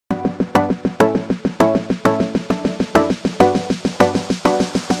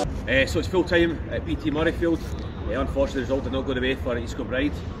So it's full time at BT Murrayfield. Unfortunately, the result did not go the way for East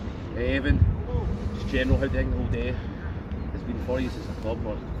Kilbride. Evan, just general, how do you think the whole day has been for you since the club,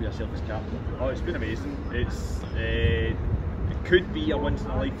 or for yourself as captain? Oh, it's been amazing. It could be a once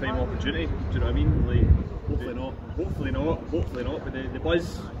in a lifetime opportunity. Do you know what I mean? Like, hopefully not. Hopefully not. Hopefully not. But the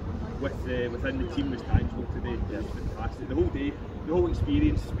buzz within the team was tangible today. Yeah, it was fantastic. The whole day, the whole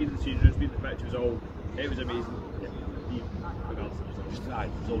experience, being in the change rooms, being in the pitch, it was amazing. Yeah. Regardless of the result.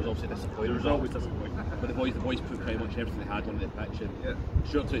 It was obviously disappointing. The result was disappointing. But the boys put pretty much everything they had on the pitch, and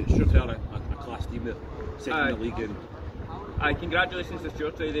sure to are a class team that second in the league. And congratulations to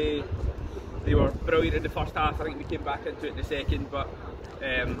Stuart. They were brilliant in the first half. I think we came back into it in the second, but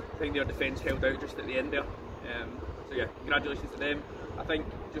I think their defence held out just at the end there. So yeah, congratulations to them. I think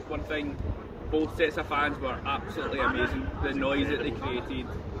just one thing, both sets of fans were absolutely amazing. The noise that they created,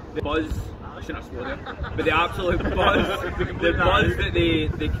 the buzz, I shouldn't have sworn there, but the absolute buzz, the buzz that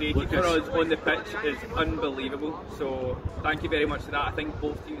they created for us on the pitch is unbelievable. So thank you very much for that. I think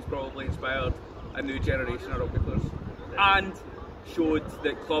both teams probably inspired a new generation of rugby players and showed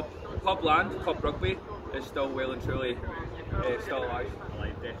that club rugby is still well and truly still alive.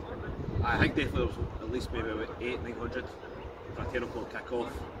 Definitely. I think definitely there was at least maybe about 800-900 for a 10 o'clock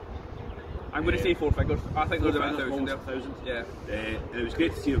kick-off. I'm going to say 4 figures. I think there's about 1,000 there. 1,000. Yeah. And it was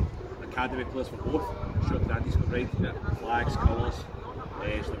great to see academy players for both. Sure, and East Kilbride. Flags, colours.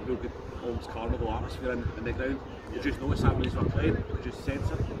 So a real good almost carnival atmosphere in the ground. Did you just notice that when you were playing? Did you sense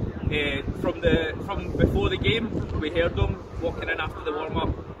it? From before the game, we heard them walking in after the warm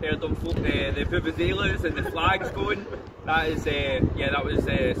up. Heard them the vuvuzelas and the flags going. That was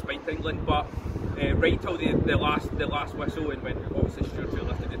spine tingling. But right till the last whistle, and when obviously Stuart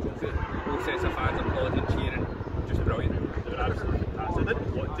lifted the trophy, both sets of fans applauding and cheering, just brilliant. They were absolutely fantastic. I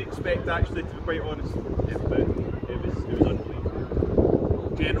didn't know what to expect, actually, to be quite honest. But it was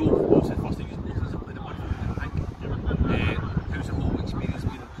unbelievable. General, obviously the first thing you supposed to play the Murrayfield, I think. How's the whole experience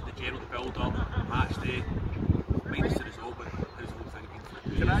been? The general build up, match day, minus the result, but how's the whole thing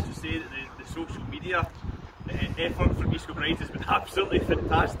been? Can I just say that the social media effort from East Kilbride has been absolutely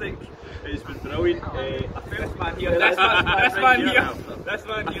fantastic. It's been brilliant. This man here. I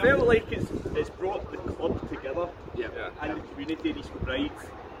felt like it's brought the club together and the community in East Kilbride.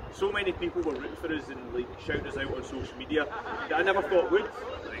 So many people were rooting for us and like shouting us out on social media that I never thought would.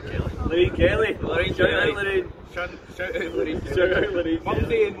 Lorraine Kelly. Shout out Lorraine. Shout out Lorraine. Shout out Lorraine. Mum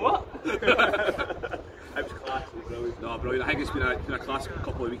saying what? It was class. It was brilliant. No, brilliant. I think it's been a class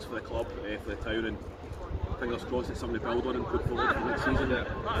couple of weeks for the club, for the town, and fingers crossed it's something to build on and put forward for next season.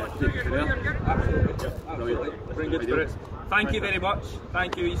 Take it from there. Absolutely. Bring good spirits. Thank you very much.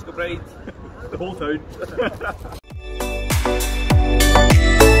 Thank you, East Kilbride. The whole town.